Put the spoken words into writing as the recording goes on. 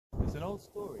An old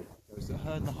story goes that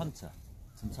Herne the hunter,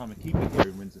 sometime a keeper here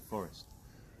in Windsor Forest,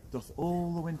 doth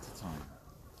all the winter time,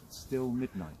 at still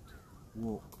midnight,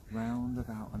 walk round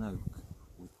about an oak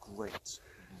with great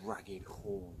ragged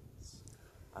horns.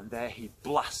 And there he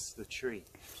blasts the tree,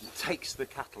 and takes the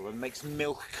cattle, and makes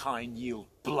milk kine yield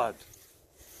blood.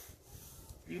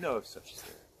 You know of such a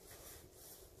story.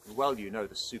 And well you know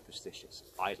the superstitious,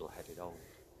 idle-headed old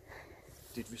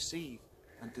did receive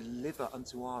and deliver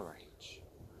unto our age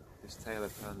this tale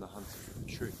of Herne the hunter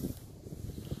true.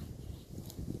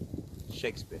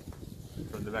 Shakespeare,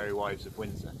 from the Merry Wives of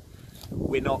Windsor.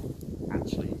 We're not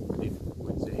actually in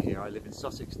Windsor here, I live in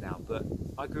Sussex now, but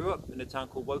I grew up in a town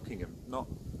called Wokingham, not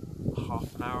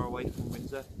half an hour away from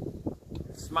Windsor,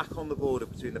 smack on the border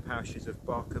between the parishes of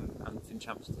Barkham and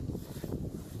Finchampstead.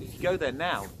 If you go there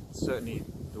now, certainly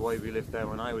the way we lived there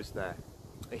when I was there,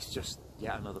 it's just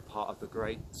yet another part of the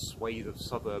great swathe of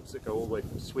suburbs that go all the way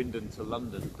from Swindon to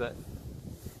London, but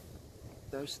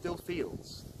there are still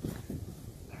fields,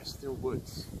 there are still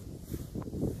woods.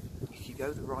 If you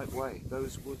go the right way,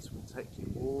 those woods will take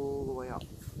you all the way up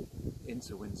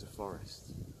into Windsor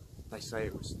Forest. They say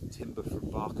it was timber from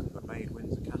Barkham that made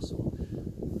Windsor Castle,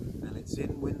 and it's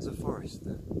in Windsor Forest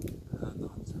that Herne the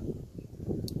hunter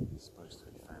is supposed to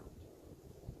be found.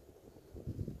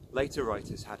 Later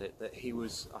writers had it that he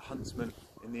was a huntsman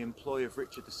in the employ of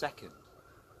Richard II,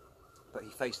 but he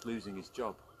faced losing his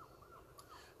job,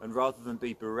 and rather than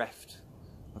be bereft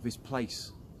of his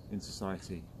place in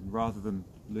society, and rather than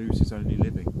lose his only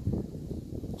living,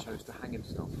 chose to hang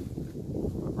himself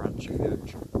from a branch of the oak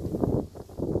tree.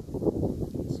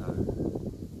 So,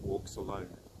 walks alone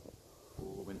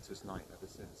all the winter's night ever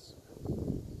since.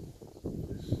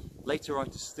 Later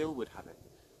writers still would have it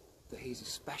that he's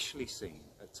especially seen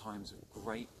at times of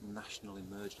great national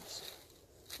emergency.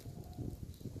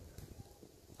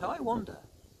 Now I wonder,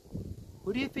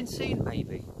 would he have been seen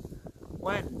maybe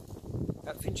when,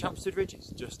 at Finchampstead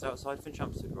Ridges, just outside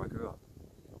Finchampstead where I grew up,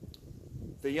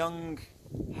 the young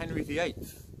Henry VIII,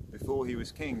 before he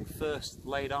was king, first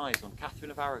laid eyes on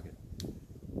Catherine of Aragon,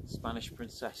 Spanish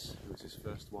princess who was his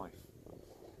first wife.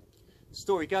 The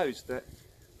story goes that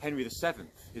Henry VII,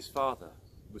 his father,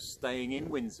 was staying in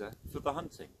Windsor for the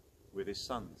hunting with his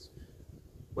sons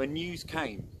when news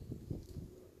came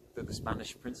that the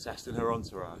Spanish princess and her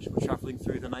entourage were travelling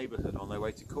through the neighbourhood on their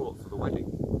way to court for the wedding.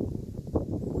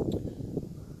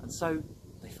 And so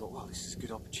they thought, well, this is a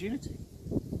good opportunity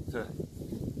for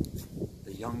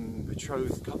the young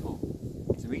betrothed couple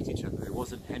to meet each other. It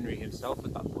wasn't Henry himself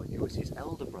at that point, it was his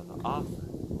elder brother Arthur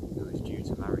who was due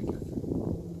to marry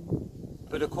Catherine.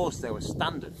 But of course there were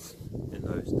standards in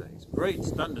those days, great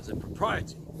standards of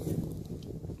propriety,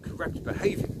 correct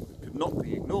behaviour that could not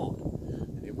be ignored,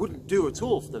 and it wouldn't do at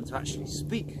all for them to actually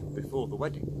speak before the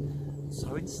wedding.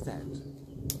 So instead,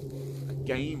 a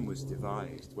game was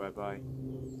devised whereby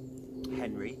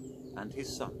Henry and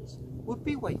his sons would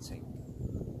be waiting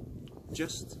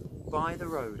just by the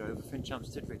road over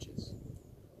Finchampstead Ridges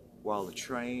while the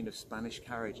train of Spanish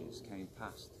carriages came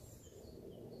past.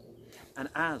 And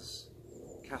as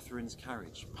Catherine's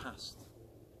carriage passed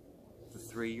the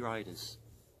three riders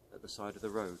at the side of the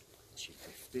road, she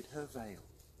lifted her veil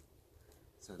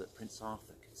so that Prince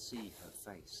Arthur could see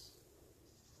her face.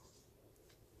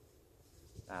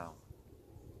 Now,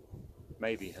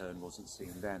 maybe Herne wasn't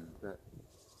seen then, but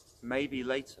maybe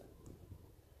later,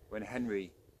 when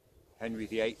Henry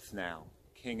VIII now,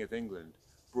 King of England,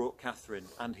 brought Catherine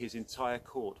and his entire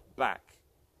court back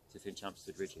to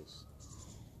Finchampstead Ridges,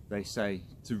 they say,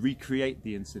 to recreate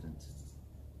the incident,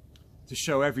 to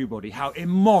show everybody how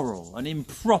immoral and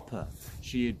improper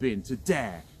she had been to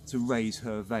dare to raise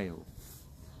her veil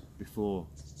before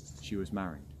she was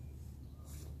married.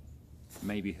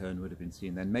 Maybe Herne would have been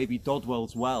seen then. Maybe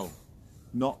Dodwell's Well,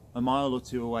 not a mile or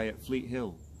two away at Fleet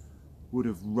Hill, would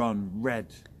have run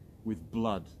red with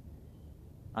blood,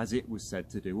 as it was said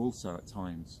to do also at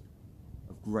times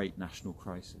of great national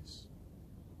crisis.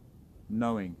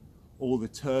 Knowing all the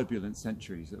turbulent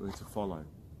centuries that were to follow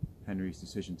Henry's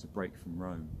decision to break from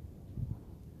Rome.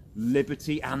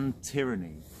 Liberty and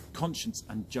tyranny, conscience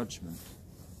and judgment,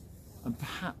 and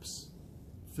perhaps,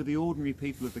 for the ordinary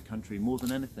people of the country more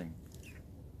than anything,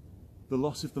 the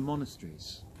loss of the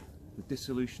monasteries, the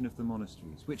dissolution of the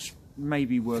monasteries, which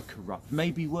maybe were corrupt,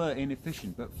 maybe were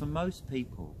inefficient, but for most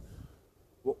people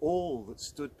were all that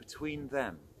stood between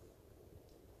them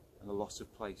and a loss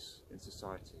of place in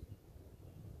society,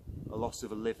 a loss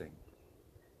of a living.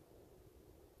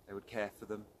 They would care for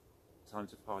them in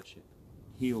times of hardship,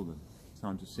 heal them in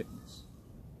times of sickness.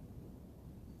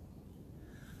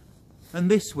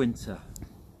 And this winter,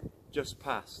 just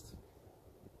past,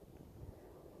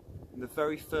 in the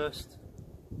very first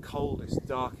coldest,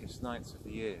 darkest nights of the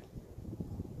year.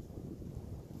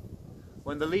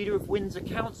 When the leader of Windsor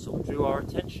Council drew our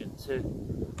attention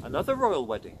to another royal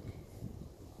wedding,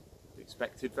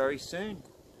 expected very soon,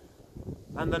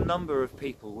 and the number of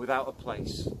people without a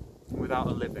place and without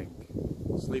a living,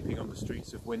 sleeping on the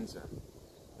streets of Windsor,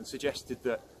 and suggested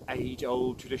that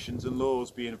age-old traditions and laws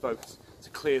be invoked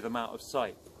to clear them out of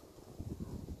sight.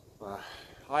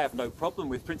 I have no problem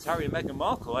with Prince Harry and Meghan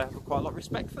Markle. I have quite a lot of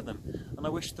respect for them, and I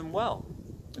wish them well.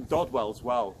 And Dodwell's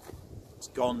well. It's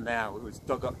gone now. It was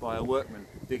dug up by a workman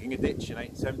digging a ditch in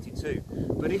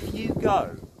 1872. But if you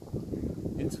go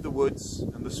into the woods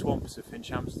and the swamps of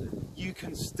Finchampstead, you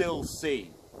can still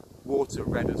see water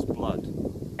red as blood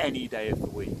any day of the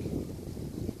week.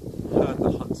 Herne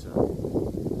the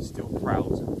hunter still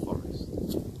prowls in the forest.